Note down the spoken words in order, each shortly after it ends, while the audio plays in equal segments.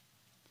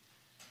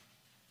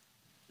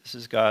This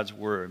is God's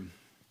word.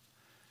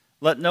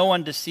 Let no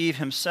one deceive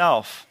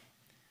himself.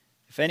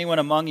 If anyone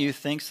among you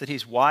thinks that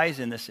he's wise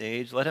in this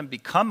age, let him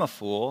become a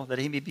fool, that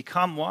he may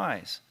become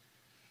wise.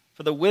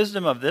 For the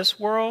wisdom of this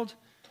world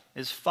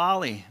is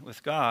folly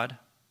with God.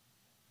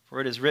 For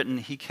it is written,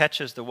 he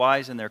catches the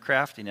wise in their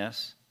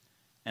craftiness.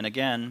 And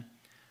again,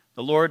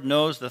 the Lord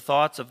knows the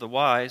thoughts of the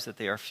wise, that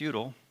they are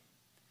futile.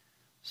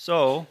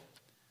 So,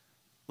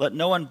 let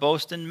no one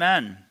boast in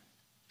men.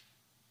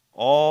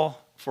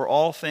 For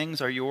all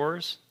things are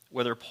yours,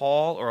 whether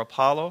Paul or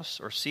Apollos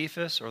or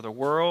Cephas or the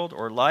world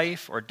or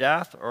life or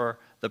death or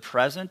the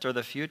present or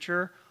the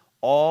future,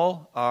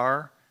 all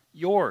are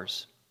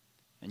yours.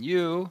 And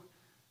you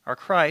are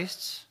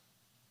Christ's,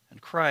 and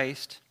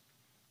Christ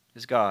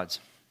is God's.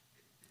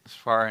 As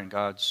far in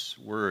God's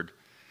word.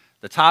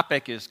 The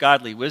topic is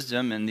godly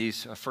wisdom in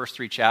these first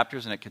 3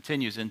 chapters, and it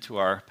continues into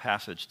our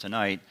passage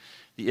tonight.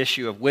 The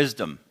issue of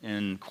wisdom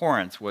in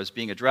Corinth was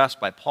being addressed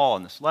by Paul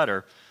in this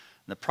letter.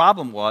 And the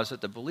problem was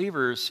that the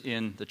believers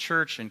in the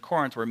church in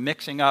Corinth were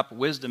mixing up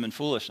wisdom and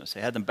foolishness.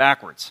 They had them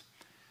backwards.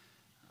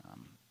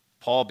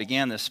 Paul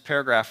began this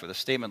paragraph with a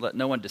statement, let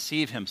no one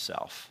deceive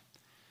himself.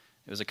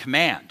 It was a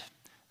command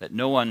that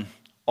no one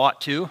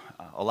ought to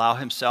allow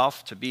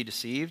himself to be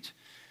deceived.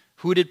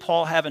 Who did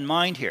Paul have in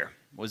mind here?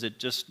 Was it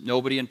just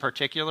nobody in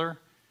particular?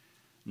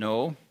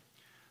 No.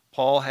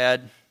 Paul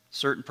had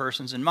certain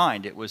persons in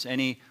mind. It was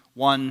any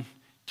one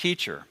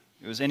teacher.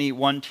 It was any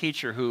one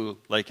teacher who,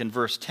 like in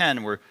verse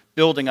 10, were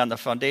building on the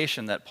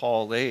foundation that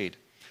Paul laid.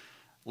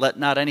 Let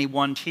not any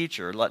one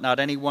teacher, let not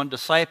any one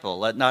disciple,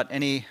 let not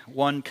any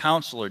one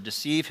counselor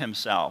deceive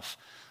himself.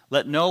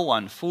 Let no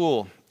one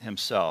fool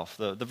himself.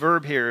 The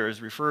verb here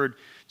is referred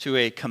to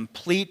a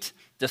complete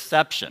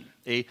deception,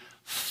 a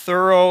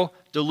thorough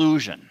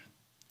delusion.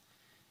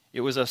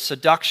 It was a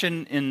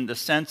seduction in the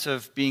sense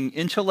of being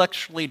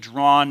intellectually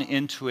drawn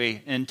into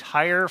an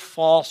entire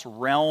false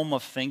realm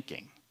of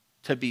thinking,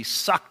 to be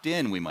sucked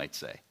in, we might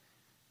say.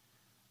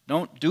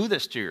 Don't do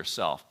this to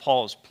yourself.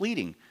 Paul is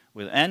pleading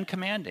with and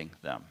commanding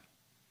them.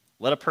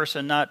 Let a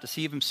person not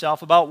deceive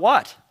himself about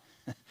what?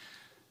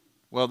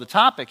 Well, the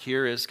topic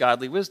here is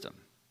godly wisdom.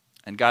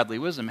 And godly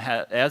wisdom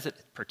as it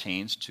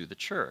pertains to the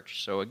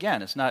church. So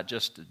again, it's not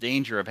just the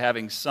danger of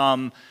having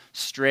some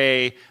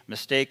stray,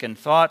 mistaken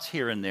thoughts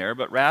here and there,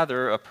 but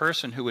rather a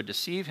person who would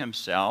deceive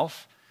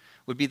himself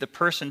would be the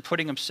person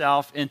putting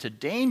himself into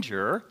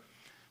danger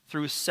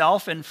through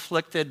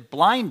self-inflicted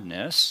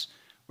blindness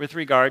with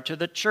regard to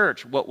the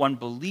church, what one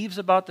believes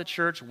about the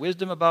church,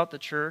 wisdom about the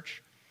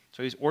church.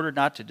 So he's ordered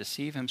not to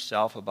deceive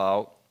himself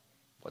about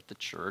what the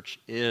church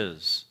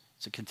is.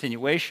 It's a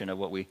continuation of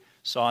what we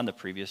saw in the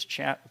previous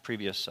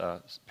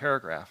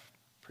paragraph,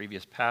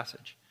 previous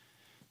passage.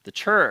 The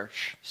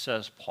church,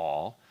 says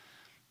Paul,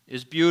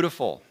 is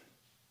beautiful.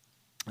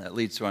 That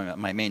leads to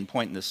my main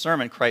point in this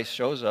sermon. Christ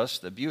shows us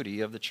the beauty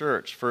of the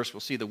church. First,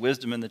 we'll see the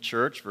wisdom in the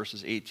church,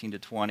 verses 18 to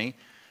 20.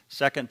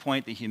 Second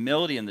point, the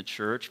humility in the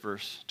church,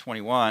 verse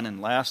 21.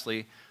 And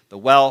lastly, the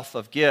wealth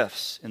of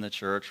gifts in the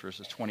church,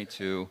 verses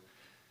 22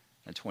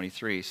 and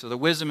 23. So the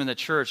wisdom in the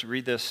church,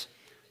 read this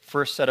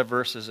first set of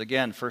verses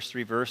again, first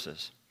 3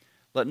 verses.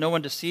 Let no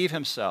one deceive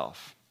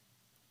himself.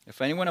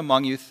 If anyone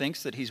among you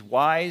thinks that he's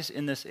wise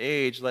in this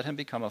age, let him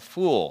become a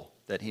fool,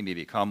 that he may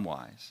become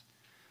wise.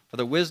 For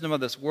the wisdom of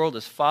this world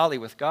is folly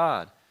with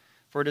God.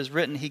 For it is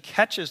written, he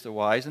catches the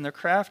wise in their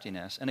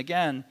craftiness. And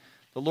again,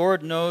 the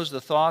Lord knows the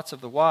thoughts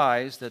of the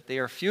wise, that they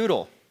are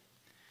futile.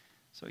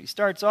 So he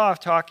starts off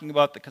talking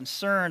about the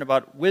concern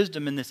about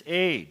wisdom in this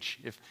age.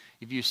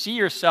 If you see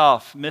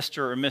yourself, Mr.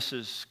 or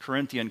Mrs.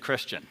 Corinthian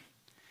Christian,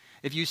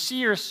 if you see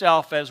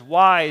yourself as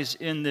wise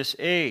in this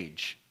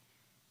age,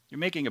 you're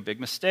making a big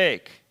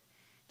mistake.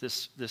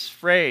 This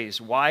phrase,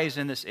 wise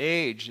in this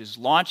age, is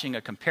launching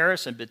a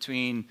comparison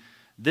between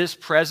this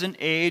present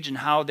age and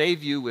how they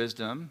view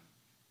wisdom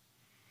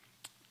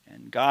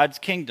and God's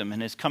kingdom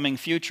and his coming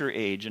future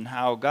age and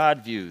how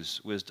God views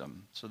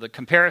wisdom. So the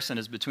comparison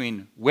is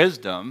between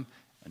wisdom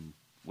and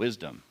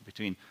wisdom,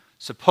 between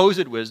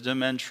supposed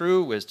wisdom and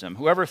true wisdom.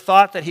 Whoever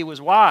thought that he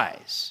was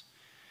wise,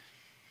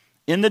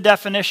 in the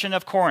definition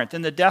of Corinth,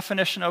 in the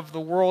definition of the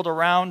world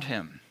around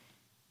him,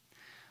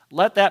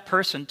 let that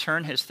person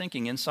turn his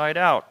thinking inside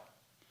out.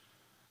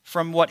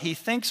 From what he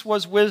thinks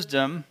was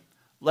wisdom,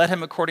 let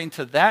him, according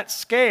to that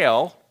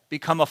scale,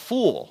 become a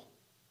fool.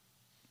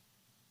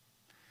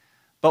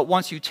 But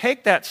once you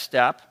take that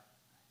step,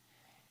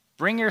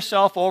 bring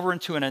yourself over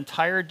into an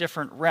entire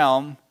different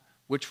realm,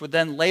 which would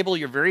then label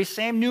your very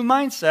same new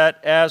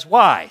mindset as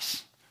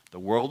wise. The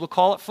world will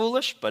call it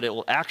foolish, but it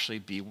will actually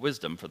be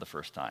wisdom for the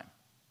first time.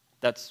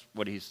 That's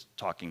what he's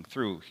talking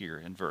through here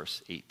in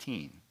verse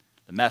 18.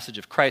 The message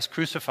of Christ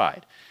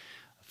crucified.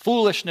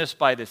 Foolishness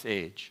by this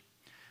age.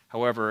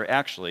 However,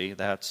 actually,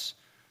 that's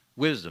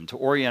wisdom, to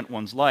orient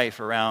one's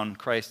life around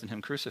Christ and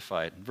him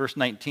crucified. In verse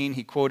 19,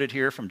 he quoted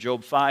here from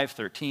Job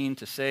 5:13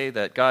 to say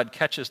that God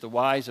catches the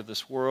wise of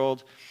this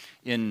world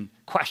in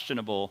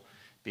questionable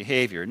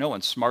behavior. No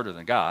one's smarter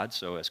than God,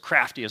 so as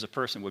crafty as a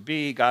person would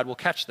be, God will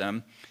catch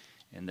them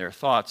in their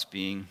thoughts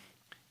being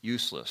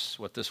useless.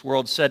 What this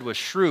world said was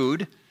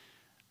shrewd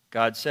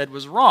God said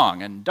was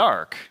wrong and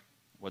dark.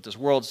 What this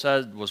world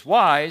said was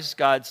wise,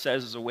 God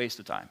says is a waste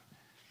of time.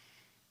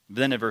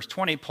 Then in verse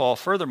 20, Paul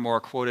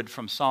furthermore quoted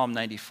from Psalm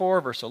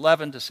 94, verse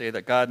 11, to say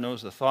that God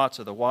knows the thoughts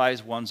of the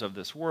wise ones of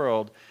this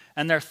world,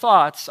 and their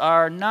thoughts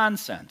are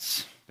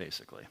nonsense,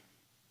 basically.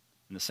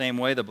 In the same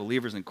way, the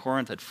believers in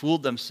Corinth had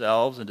fooled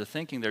themselves into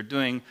thinking they're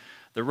doing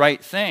the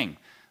right thing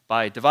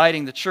by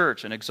dividing the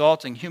church and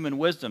exalting human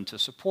wisdom to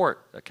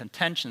support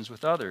contentions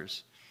with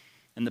others.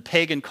 In the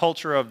pagan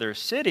culture of their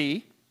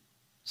city,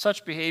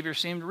 such behavior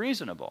seemed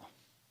reasonable.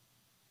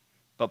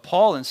 But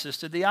Paul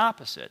insisted the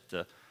opposite.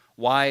 The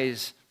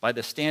wise by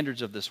the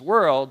standards of this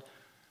world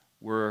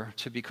were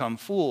to become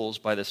fools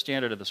by the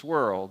standard of this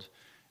world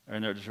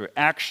in order to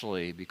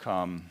actually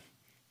become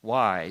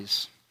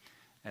wise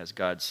as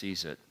God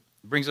sees it.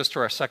 Brings us to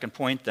our second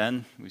point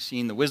then. We've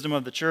seen the wisdom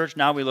of the church.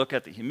 Now we look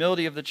at the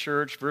humility of the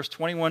church. Verse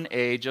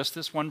 21a, just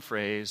this one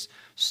phrase,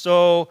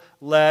 so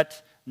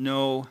let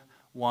no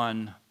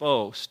one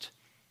boast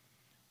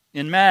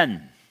in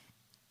men.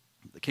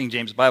 The King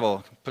James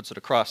Bible puts it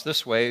across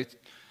this way,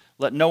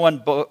 let no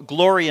one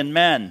glory in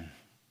men.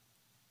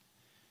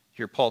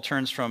 Here Paul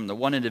turns from the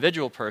one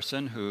individual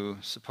person who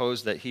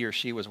supposed that he or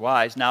she was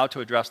wise now to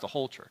address the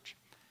whole church.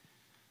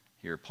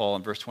 Here Paul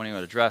in verse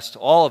 21 addressed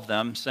all of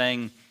them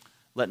saying,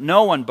 let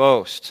no one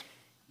boast.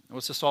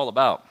 What's this all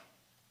about?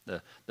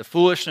 The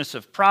foolishness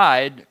of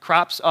pride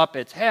crops up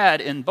its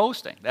head in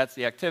boasting. That's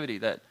the activity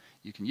that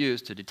you can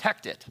use to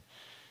detect it.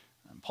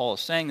 And Paul is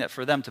saying that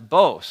for them to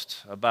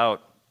boast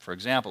about, for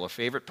example, a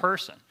favorite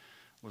person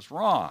was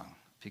wrong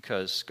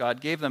because God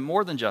gave them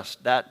more than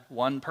just that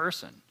one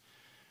person.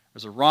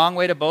 There's a wrong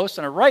way to boast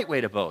and a right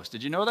way to boast.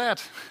 Did you know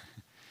that?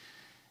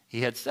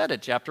 He had said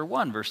it, chapter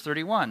 1, verse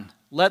 31.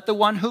 Let the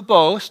one who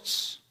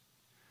boasts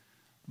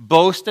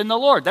boast in the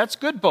Lord. That's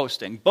good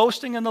boasting.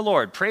 Boasting in the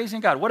Lord. Praising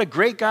God. What a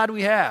great God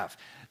we have.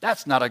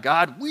 That's not a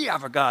God. We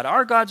have a God.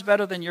 Our God's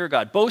better than your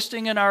God.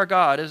 Boasting in our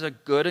God is a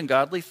good and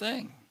godly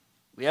thing.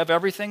 We have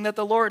everything that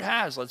the Lord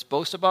has. Let's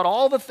boast about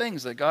all the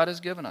things that God has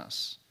given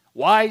us.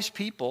 Wise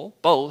people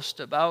boast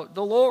about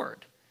the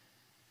Lord.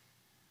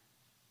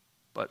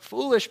 But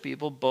foolish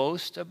people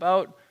boast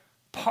about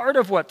part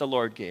of what the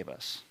Lord gave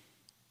us.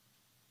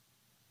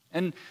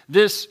 And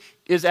this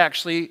is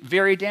actually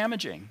very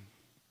damaging.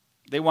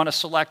 They want to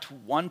select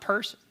one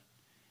person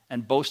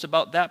and boast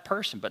about that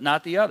person, but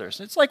not the others.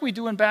 It's like we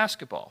do in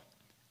basketball.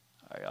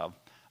 I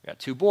got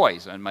two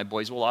boys, and my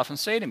boys will often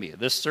say to me,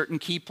 this certain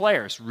key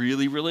player is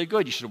really, really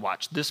good. You should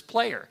watch this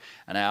player.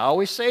 And I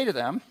always say to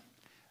them,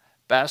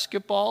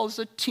 basketball is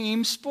a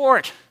team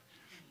sport.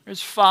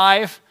 There's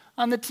 5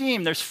 on the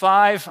team. There's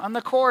 5 on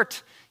the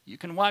court. You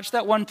can watch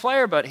that one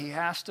player, but he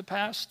has to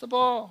pass the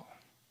ball.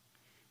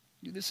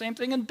 Do the same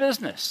thing in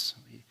business.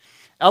 We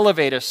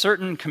elevate a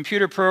certain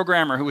computer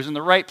programmer who was in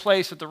the right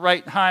place at the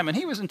right time, and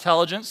he was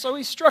intelligent, so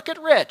he struck it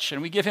rich,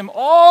 and we give him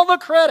all the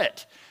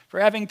credit for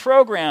having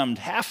programmed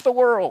half the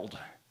world.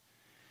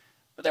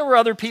 But there were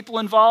other people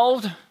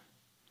involved.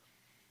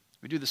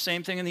 We do the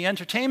same thing in the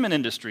entertainment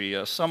industry.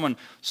 Someone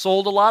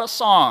sold a lot of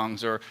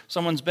songs, or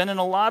someone's been in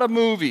a lot of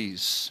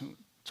movies. It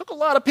took a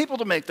lot of people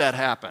to make that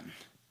happen.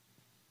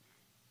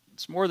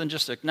 It's more than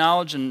just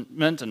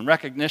acknowledgement and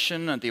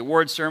recognition at the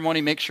award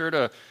ceremony. Make sure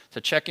to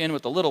check in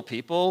with the little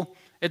people.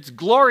 It's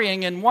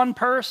glorying in one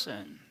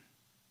person.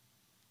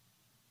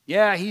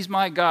 Yeah, he's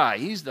my guy.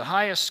 He's the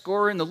highest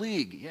scorer in the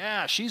league.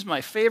 Yeah, she's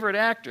my favorite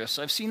actress.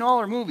 I've seen all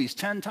her movies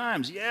 10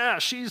 times. Yeah,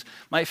 she's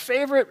my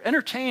favorite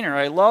entertainer.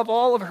 I love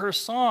all of her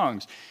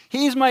songs.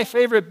 He's my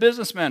favorite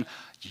businessman.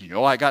 You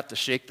know, I got to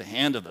shake the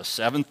hand of the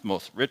 7th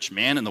most rich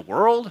man in the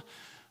world.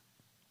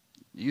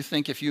 You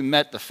think if you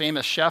met the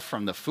famous chef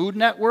from the Food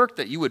Network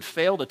that you would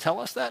fail to tell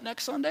us that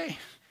next Sunday?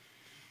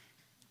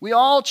 We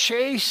all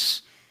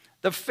chase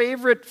the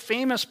favorite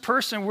famous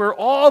person. We're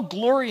all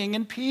glorying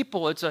in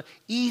people. It's an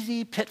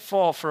easy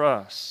pitfall for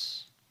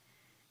us.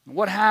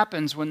 What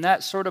happens when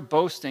that sort of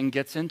boasting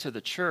gets into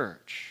the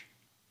church?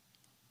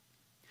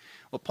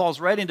 What Paul's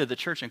writing to the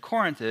church in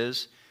Corinth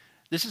is,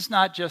 this is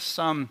not just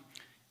some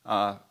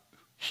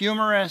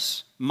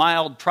humorous,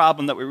 mild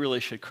problem that we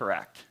really should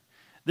correct.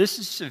 This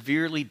is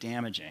severely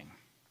damaging.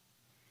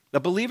 The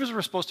believers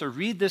were supposed to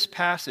read this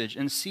passage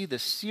and see the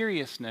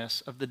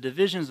seriousness of the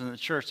divisions in the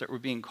church that were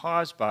being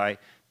caused by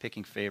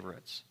picking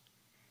favorites.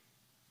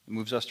 It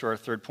moves us to our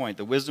third point.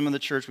 The wisdom of the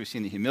church. We've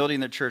seen the humility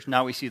in the church.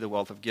 Now we see the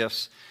wealth of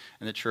gifts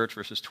in the church,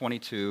 verses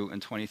 22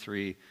 and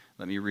 23.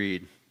 Let me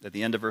read at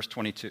the end of verse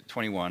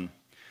 21.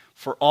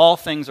 For all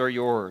things are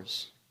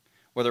yours,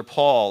 whether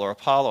Paul or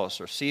Apollos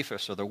or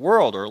Cephas or the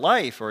world or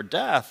life or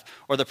death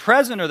or the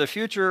present or the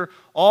future,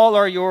 all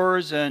are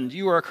yours, and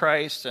you are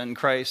Christ, and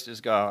Christ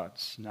is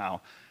God's.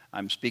 Now,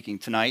 I'm speaking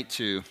tonight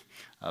to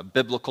a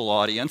biblical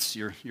audience.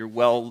 You're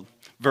well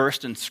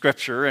versed in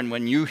Scripture, and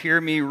when you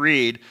hear me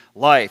read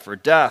life or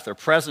death or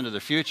present or the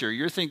future,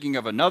 you're thinking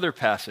of another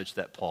passage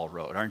that Paul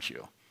wrote, aren't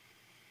you?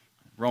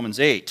 Romans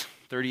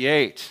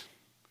 8:38,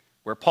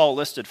 where Paul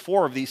listed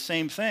 4 of these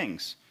same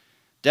things.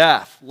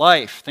 Death,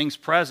 life, things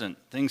present,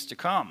 things to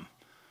come.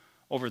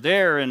 Over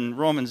there in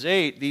Romans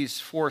 8,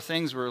 these four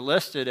things were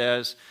listed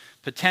as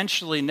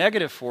potentially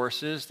negative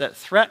forces that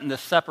threaten the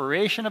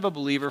separation of a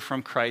believer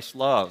from Christ's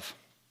love.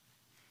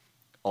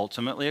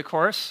 Ultimately, of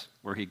course,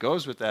 where he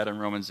goes with that in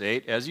Romans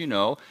 8, as you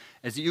know,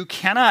 is that you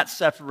cannot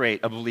separate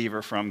a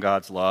believer from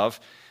God's love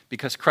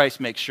because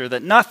Christ makes sure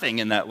that nothing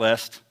in that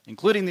list,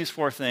 including these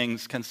four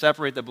things, can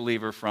separate the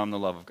believer from the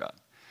love of God.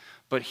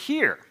 But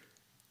here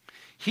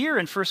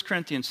in 1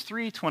 Corinthians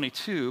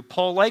 3:22,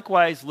 Paul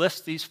likewise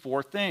lists these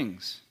four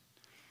things.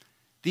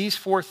 These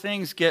four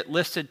things get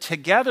listed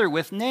together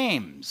with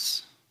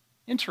names.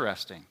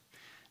 Interesting.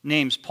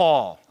 Names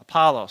Paul,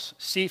 Apollos,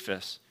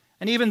 Cephas,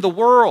 and even the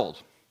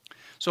world.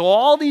 So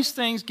all these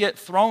things get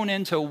thrown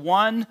into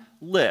one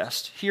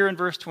list here in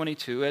verse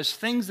 22 as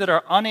things that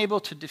are unable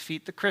to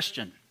defeat the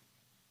Christian.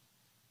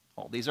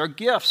 All these are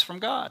gifts from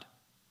God.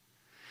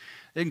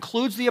 It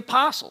includes the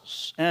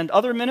apostles and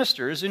other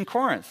ministers in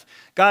Corinth.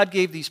 God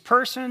gave these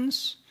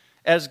persons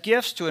as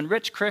gifts to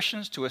enrich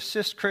Christians, to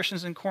assist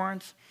Christians in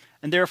Corinth.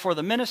 And therefore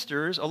the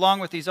ministers,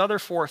 along with these other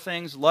four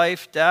things,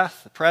 life,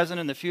 death, the present,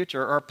 and the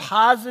future, are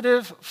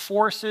positive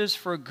forces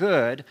for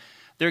good.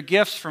 They're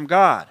gifts from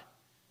God.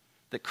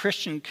 The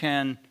Christian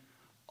can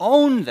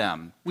own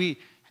them. We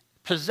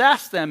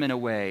possess them in a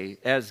way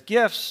as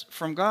gifts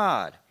from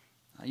God.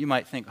 You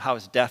might think, how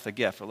is death a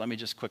gift? Well, let me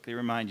just quickly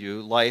remind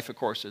you, life, of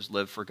course, is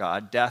lived for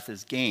God. Death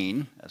is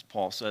gain, as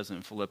Paul says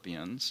in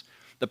Philippians.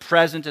 The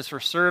present is for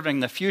serving.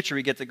 The future,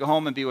 we get to go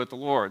home and be with the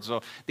Lord.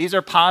 So these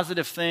are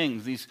positive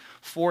things, these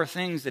four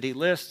things that he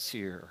lists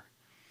here.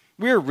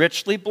 We're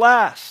richly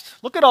blessed.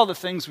 Look at all the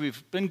things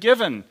we've been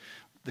given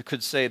that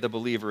could say the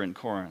believer in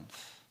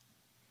Corinth.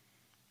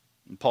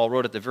 And Paul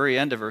wrote at the very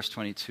end of verse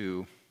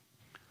 22,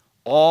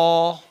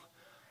 all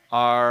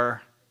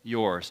are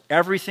yours.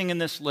 Everything in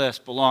this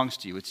list belongs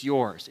to you. It's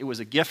yours. It was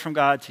a gift from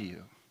God to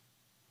you.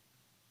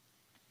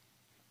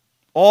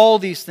 All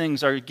these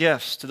things are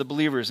gifts to the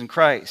believers in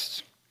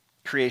Christ.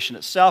 Creation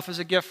itself is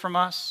a gift from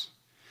us.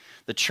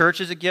 The church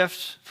is a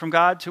gift from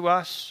God to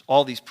us.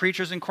 All these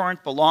preachers in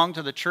Corinth belong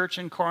to the church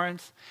in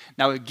Corinth.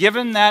 Now,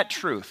 given that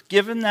truth,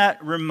 given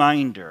that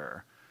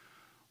reminder,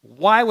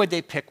 why would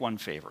they pick one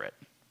favorite?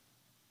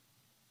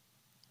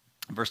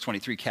 Verse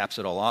 23 caps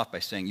it all off by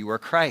saying, you are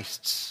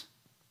Christ's.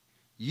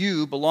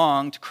 You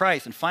belong to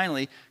Christ. And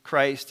finally,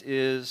 Christ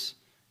is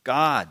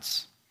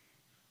God's.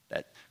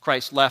 That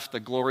Christ left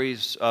the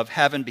glories of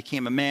heaven,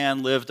 became a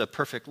man, lived a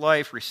perfect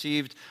life,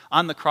 received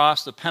on the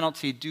cross the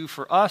penalty due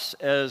for us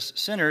as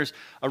sinners,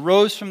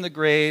 arose from the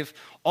grave,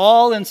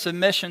 all in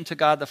submission to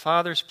God the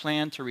Father's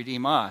plan to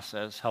redeem us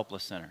as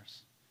helpless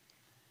sinners.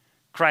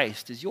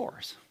 Christ is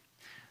yours.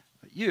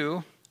 But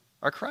you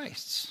are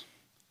Christ's.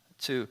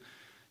 To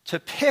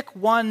pick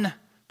one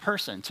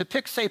person, to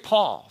pick, say,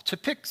 Paul, to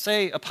pick,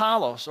 say,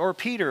 Apollos or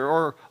Peter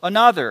or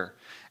another,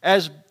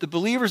 as the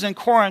believers in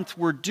Corinth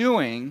were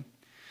doing,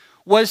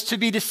 was to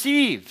be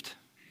deceived.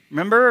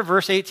 Remember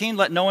verse 18,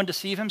 let no one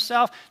deceive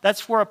himself? That's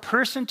for a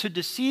person to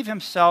deceive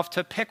himself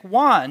to pick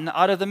one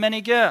out of the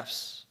many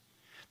gifts.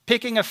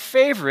 Picking a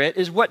favorite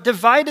is what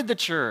divided the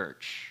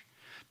church,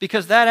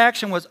 because that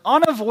action was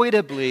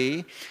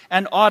unavoidably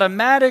and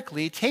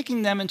automatically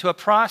taking them into a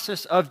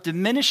process of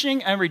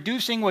diminishing and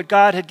reducing what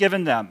God had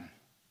given them.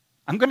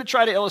 I'm going to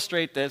try to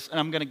illustrate this, and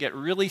I'm going to get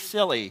really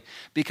silly,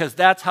 because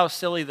that's how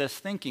silly this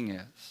thinking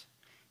is.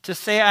 To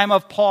say I'm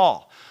of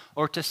Paul,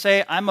 or to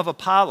say I'm of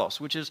Apollos,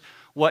 which is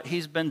what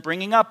he's been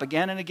bringing up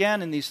again and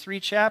again in these 3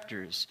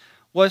 chapters,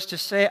 was to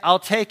say I'll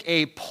take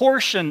a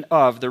portion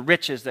of the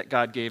riches that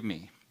God gave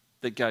me,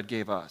 that God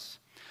gave us.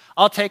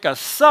 I'll take a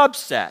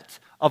subset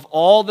of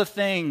all the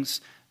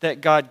things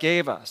that God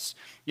gave us.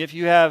 If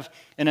you have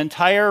an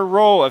entire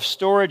row of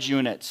storage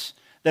units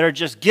that are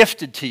just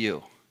gifted to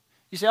you,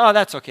 you say, oh,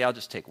 that's okay, I'll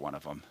just take one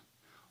of them.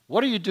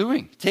 What are you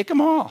doing? Take them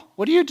all.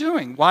 What are you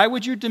doing? Why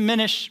would you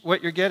diminish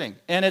what you're getting?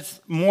 And it's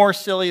more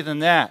silly than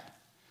that.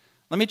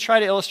 Let me try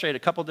to illustrate a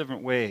couple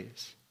different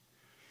ways.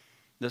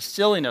 The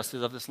silliness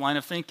of this line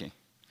of thinking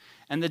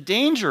and the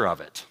danger of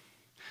it,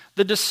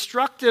 the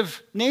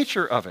destructive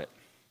nature of it.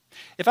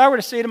 If I were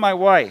to say to my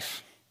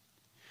wife,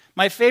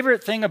 my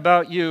favorite thing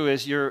about you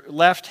is your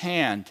left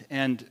hand,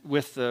 and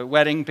with the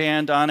wedding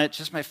band on it,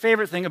 just my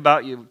favorite thing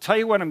about you, tell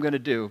you what I'm going to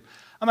do.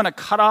 I'm going to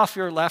cut off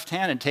your left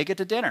hand and take it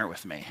to dinner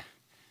with me.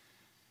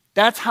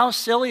 That's how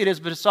silly it is,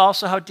 but it's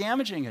also how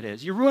damaging it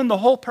is. You ruin the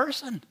whole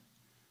person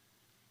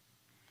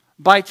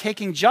by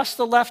taking just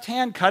the left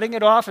hand, cutting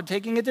it off, and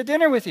taking it to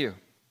dinner with you.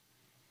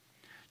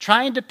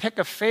 Trying to pick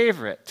a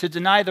favorite to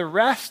deny the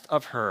rest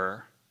of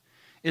her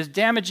is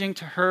damaging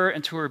to her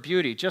and to her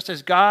beauty. Just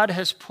as God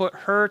has put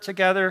her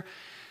together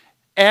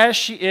as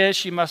she is,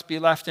 she must be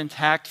left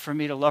intact for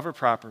me to love her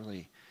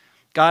properly.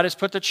 God has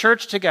put the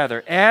church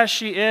together as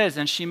she is,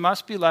 and she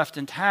must be left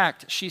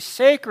intact. She's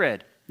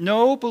sacred.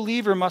 No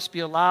believer must be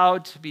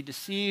allowed to be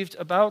deceived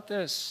about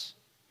this.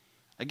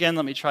 Again,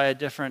 let me try a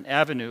different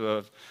avenue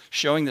of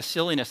showing the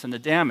silliness and the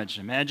damage.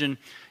 Imagine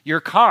your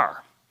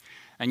car,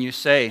 and you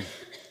say,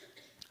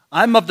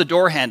 I'm of the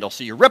door handle.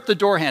 So you rip the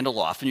door handle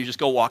off, and you just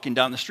go walking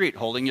down the street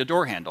holding your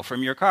door handle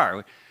from your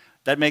car.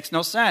 That makes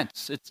no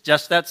sense. It's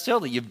just that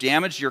silly. You've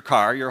damaged your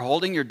car. You're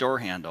holding your door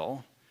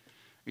handle.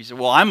 You say,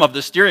 well, I'm of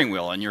the steering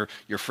wheel. And your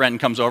friend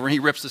comes over and he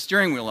rips the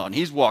steering wheel out. And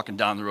he's walking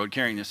down the road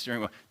carrying the steering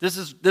wheel. This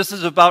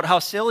is about how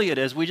silly it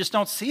is. We just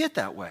don't see it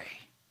that way.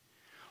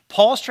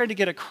 Paul's trying to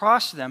get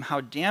across to them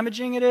how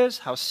damaging it is,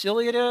 how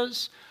silly it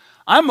is.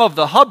 I'm of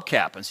the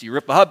hubcap. And so you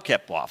rip the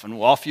hubcap off and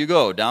off you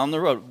go down the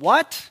road.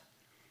 What?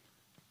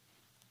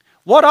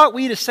 What ought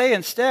we to say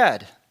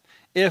instead?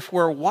 If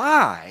we're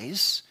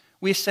wise,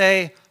 we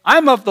say,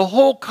 I'm of the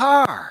whole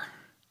car.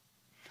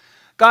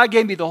 God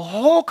gave me the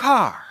whole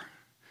car.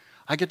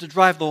 I get to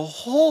drive the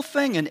whole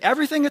thing and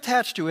everything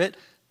attached to it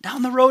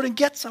down the road and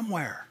get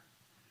somewhere.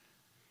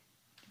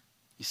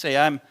 You say,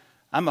 I'm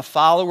a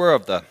follower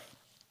of the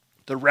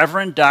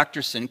Reverend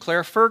Dr.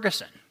 Sinclair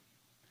Ferguson.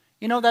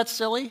 You know that's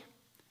silly?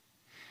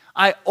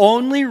 I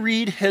only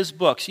read his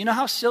books. You know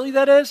how silly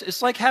that is?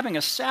 It's like having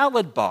a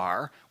salad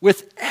bar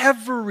with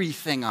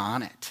everything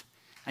on it.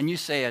 And you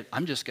say,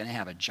 I'm just going to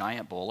have a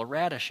giant bowl of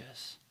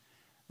radishes.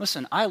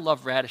 Listen, I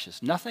love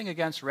radishes. Nothing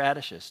against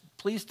radishes.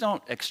 Please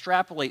don't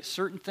extrapolate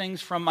certain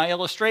things from my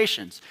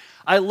illustrations.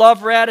 I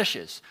love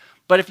radishes.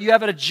 But if you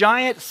have a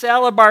giant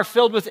salad bar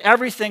filled with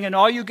everything and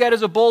all you get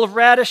is a bowl of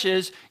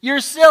radishes,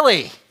 you're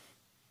silly.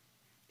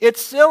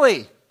 It's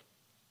silly.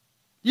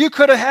 You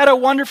could have had a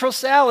wonderful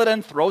salad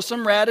and throw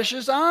some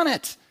radishes on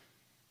it.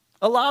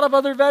 A lot of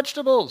other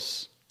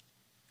vegetables.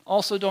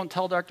 Also, don't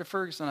tell Dr.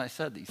 Ferguson I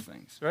said these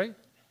things, right?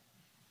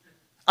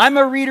 I'm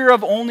a reader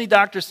of only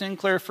Dr.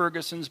 Sinclair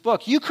Ferguson's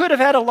book. You could have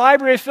had a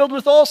library filled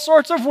with all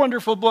sorts of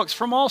wonderful books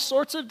from all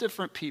sorts of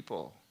different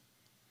people.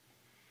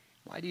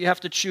 Why do you have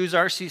to choose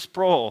R.C.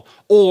 Sproul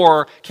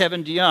or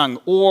Kevin DeYoung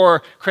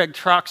or Craig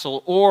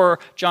Troxel or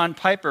John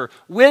Piper?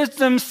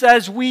 Wisdom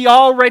says we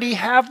already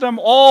have them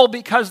all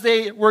because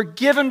they were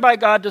given by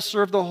God to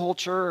serve the whole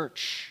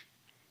church.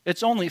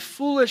 It's only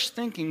foolish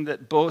thinking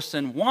that boasts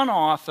in one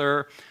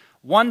author,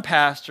 one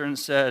pastor, and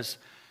says,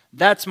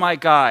 that's my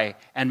guy,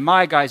 and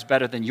my guy's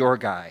better than your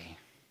guy.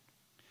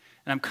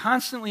 And I'm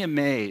constantly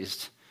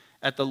amazed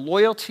at the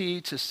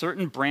loyalty to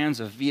certain brands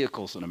of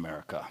vehicles in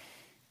America.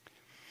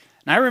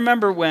 And I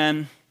remember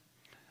when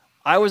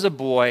I was a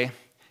boy,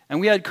 and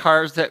we had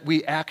cars that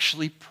we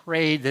actually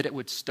prayed that it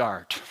would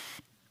start.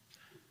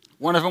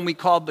 One of them we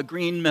called the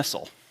Green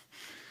Missile,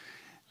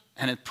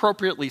 and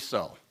appropriately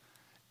so.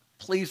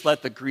 Please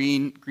let the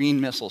green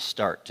missile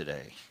start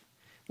today.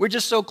 We're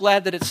just so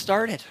glad that it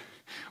started.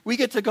 We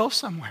get to go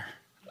somewhere.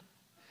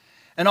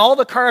 And all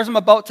the cars I'm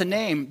about to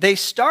name, they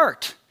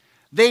start.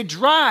 They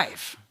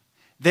drive.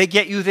 They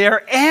get you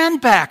there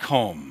and back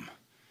home.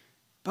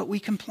 But we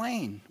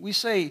complain. We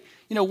say,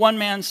 one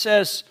man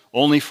says,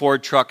 only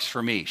Ford trucks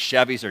for me.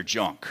 Chevys are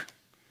junk.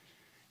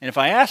 And if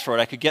I asked for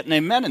it, I could get an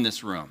amen in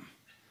this room.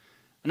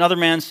 Another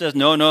man says,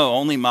 no,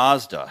 only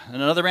Mazda. And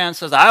another man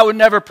says, I would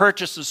never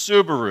purchase a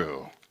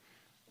Subaru.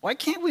 Why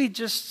can't we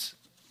just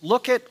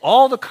look at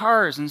all the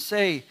cars and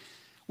say,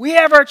 we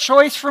have our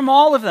choice from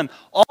all of them.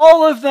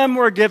 All of them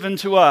were given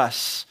to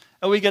us,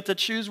 and we get to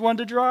choose one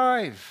to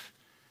drive.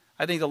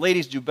 I think the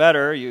ladies do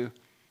better. You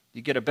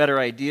get a better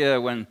idea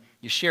when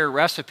you share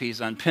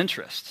recipes on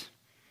Pinterest.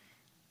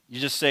 You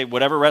just say,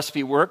 whatever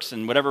recipe works,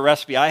 and whatever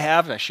recipe I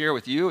have, I share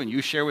with you, and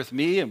you share with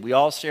me, and we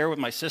all share with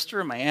my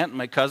sister, and my aunt, and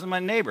my cousin, my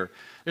neighbor.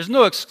 There's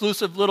no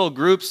exclusive little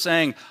group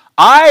saying,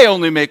 I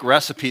only make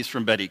recipes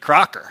from Betty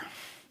Crocker.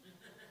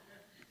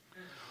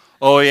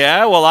 Oh,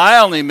 yeah? Well, I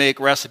only make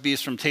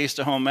recipes from Taste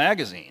of Home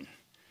magazine.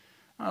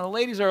 Well, the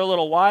ladies are a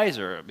little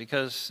wiser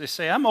because they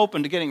say, I'm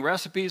open to getting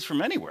recipes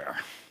from anywhere.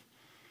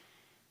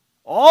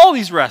 All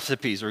these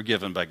recipes are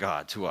given by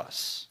God to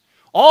us.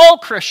 All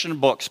Christian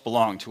books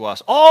belong to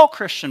us. All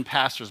Christian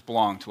pastors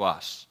belong to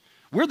us.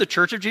 We're the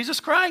Church of Jesus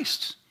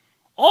Christ.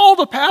 All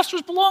the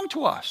pastors belong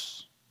to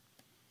us.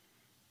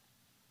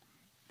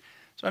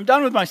 So I'm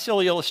done with my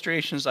silly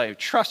illustrations. I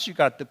trust you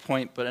got the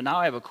point, but now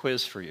I have a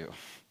quiz for you.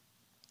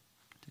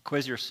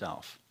 Quiz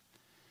yourself.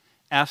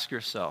 Ask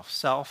yourself,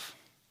 self,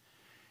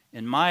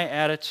 in my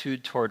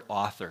attitude toward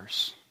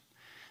authors,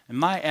 in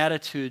my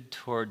attitude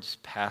towards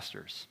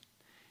pastors,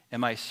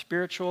 am I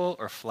spiritual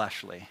or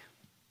fleshly?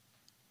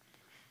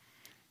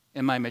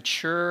 Am I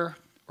mature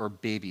or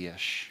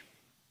babyish?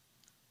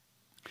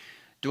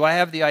 Do I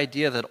have the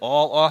idea that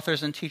all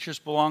authors and teachers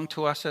belong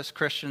to us as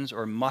Christians,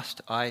 or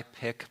must I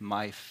pick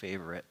my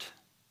favorite?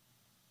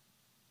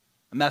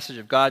 The message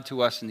of God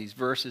to us in these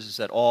verses is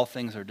that all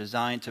things are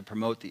designed to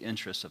promote the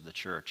interests of the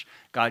church.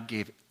 God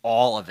gave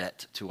all of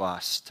it to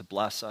us to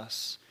bless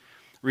us.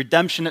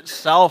 Redemption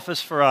itself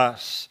is for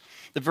us.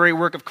 The very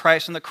work of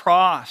Christ on the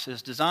cross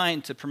is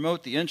designed to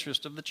promote the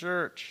interest of the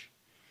church.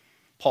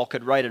 Paul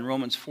could write in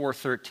Romans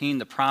 4:13,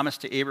 the promise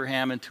to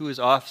Abraham and to his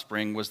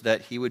offspring was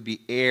that he would be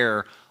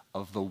heir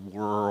of the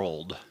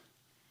world.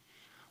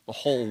 The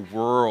whole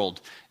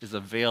world is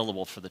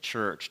available for the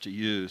church to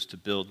use to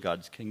build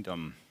God's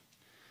kingdom.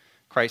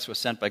 Christ was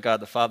sent by God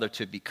the Father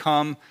to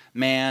become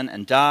man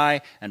and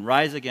die and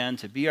rise again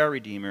to be our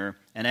Redeemer.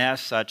 And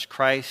as such,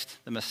 Christ,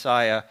 the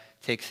Messiah,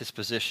 takes his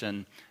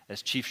position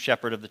as chief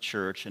shepherd of the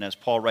church. And as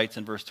Paul writes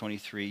in verse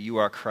 23, you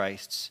are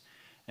Christ's,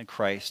 and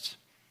Christ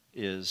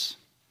is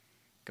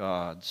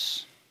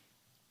God's.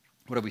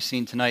 What have we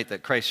seen tonight?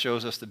 That Christ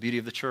shows us the beauty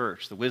of the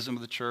church, the wisdom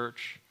of the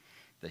church,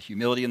 the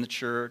humility in the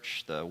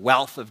church, the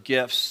wealth of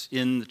gifts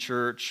in the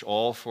church,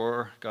 all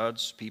for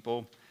God's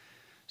people.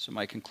 So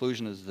my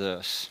conclusion is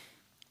this.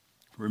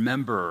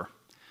 Remember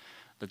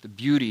that the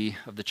beauty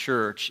of the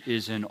church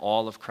is in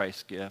all of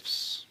Christ's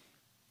gifts.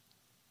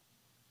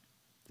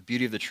 The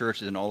beauty of the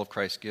church is in all of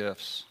Christ's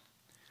gifts.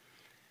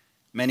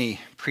 Many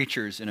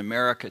preachers in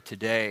America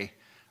today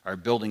are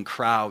building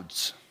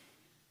crowds,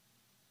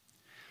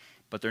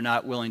 but they're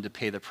not willing to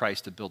pay the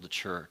price to build a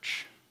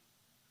church.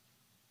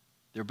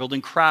 They're building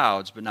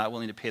crowds, but not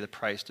willing to pay the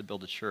price to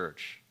build a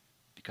church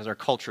because our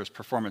culture is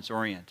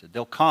performance-oriented.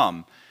 They'll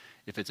come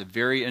if it's a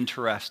very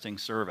interesting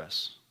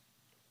service.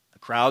 The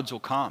crowds will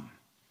come.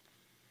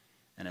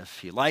 And if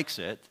he likes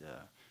it,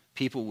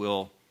 people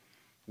will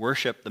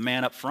worship the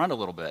man up front a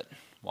little bit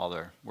while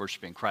they're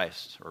worshiping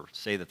Christ, or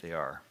say that they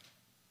are.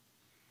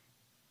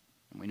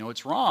 And we know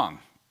it's wrong.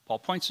 Paul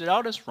points it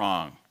out as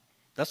wrong.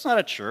 That's not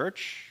a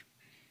church.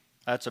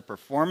 That's a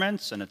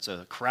performance, and it's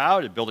a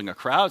crowd. Building a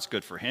crowd is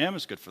good for him.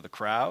 It's good for the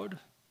crowd.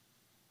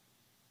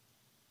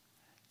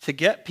 To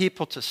get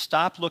people to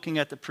stop looking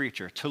at the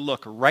preacher, to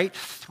look right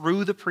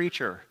through the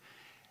preacher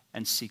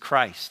and see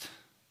Christ.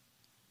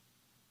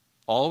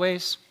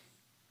 Always,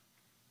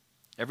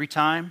 every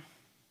time,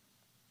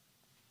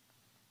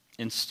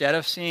 instead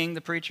of seeing the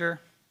preacher,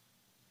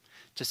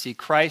 to see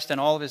Christ and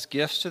all of his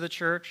gifts to the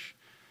church,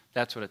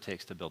 that's what it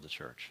takes to build a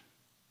church.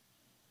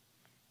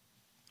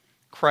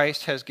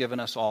 Christ has given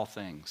us all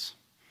things.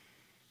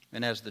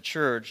 And as the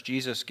church,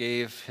 Jesus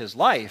gave his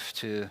life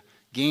to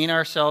gain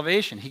our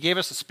salvation. He gave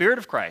us the Spirit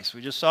of Christ, we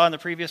just saw in the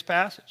previous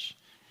passage.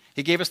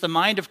 He gave us the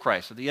mind of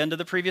Christ at the end of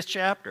the previous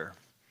chapter.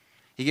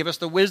 He gave us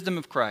the wisdom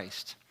of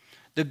Christ.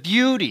 The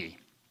beauty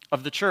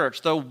of the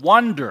church, the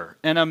wonder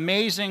and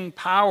amazing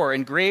power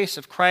and grace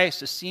of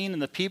Christ is seen in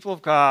the people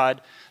of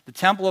God, the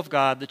temple of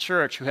God, the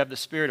church, who have the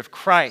Spirit of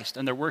Christ,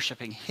 and they're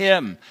worshiping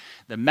him.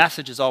 The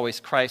message is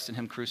always Christ and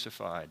him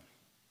crucified.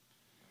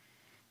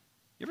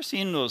 You ever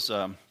seen those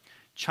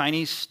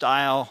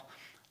Chinese-style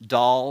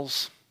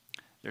dolls?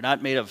 They're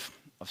not made of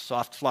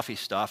soft, fluffy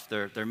stuff.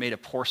 They're made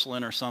of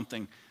porcelain or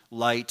something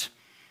light.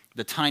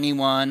 The tiny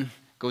one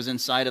goes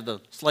inside of the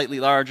slightly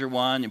larger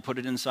one. You put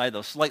it inside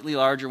the slightly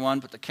larger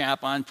one, put the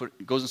cap on,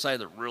 it goes inside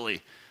the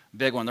really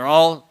big one. They're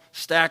all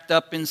stacked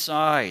up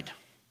inside.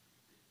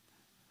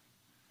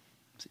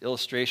 It's an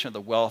illustration of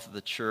the wealth of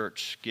the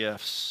church,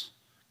 gifts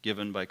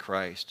given by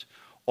Christ.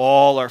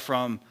 All are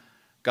from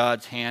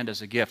God's hand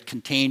as a gift,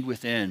 contained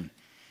within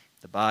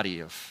the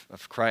body of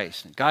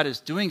Christ. And God is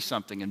doing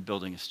something in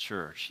building his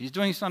church. He's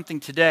doing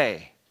something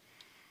today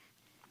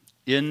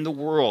in the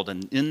world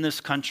and in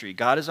this country.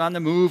 God is on the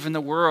move in the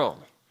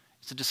world.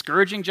 It's a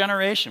discouraging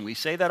generation. We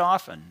say that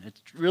often. It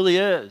really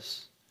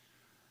is.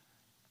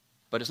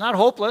 But it's not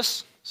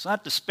hopeless. It's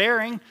not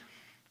despairing.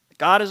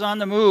 God is on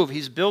the move.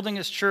 He's building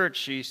his church.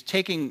 He's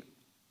taking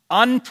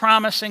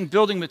unpromising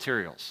building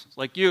materials,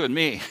 like you and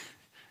me.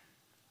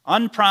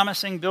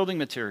 Unpromising building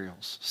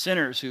materials.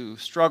 Sinners who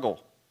struggle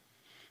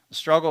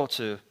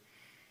to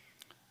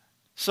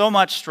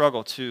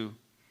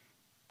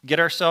get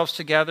ourselves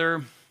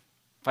together,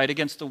 fight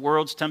against the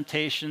world's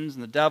temptations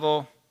and the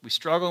devil. We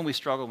struggle and we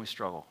struggle and we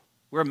struggle.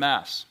 We're a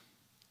mess.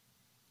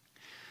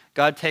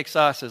 God takes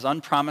us as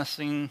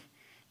unpromising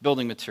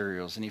building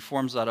materials, and he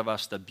forms out of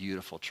us the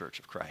beautiful church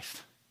of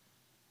Christ.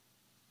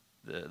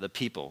 The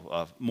people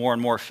of more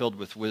and more filled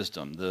with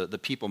wisdom, the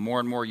people more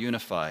and more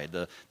unified,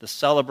 the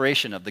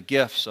celebration of the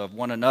gifts of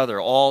one another,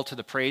 all to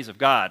the praise of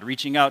God,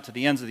 reaching out to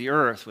the ends of the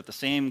earth with the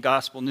same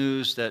gospel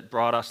news that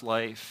brought us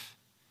life.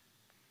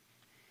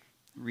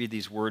 Read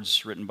these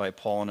words written by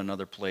Paul in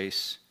another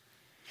place,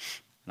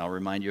 and I'll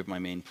remind you of my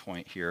main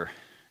point here,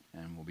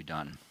 and we'll be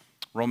done.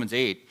 Romans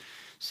 8,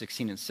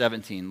 16 and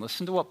 17.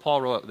 Listen to what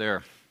Paul wrote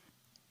there.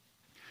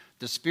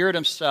 The Spirit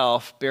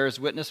himself bears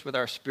witness with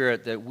our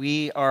spirit that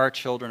we are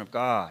children of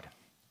God.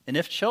 And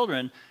if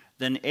children,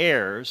 then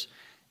heirs,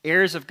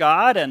 heirs of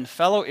God and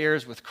fellow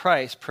heirs with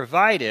Christ,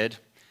 provided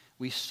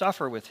we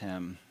suffer with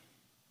him,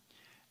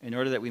 in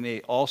order that we may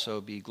also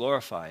be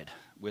glorified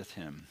with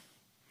him.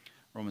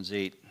 Romans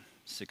 8,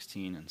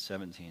 16 and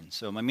 17.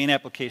 So my main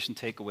application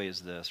takeaway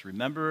is this.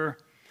 Remember,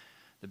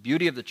 the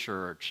beauty of the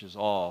church is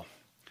all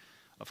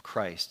of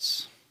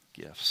Christ's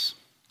gifts.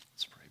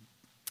 Let's pray.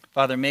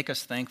 Father, make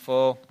us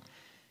thankful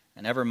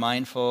and ever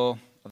mindful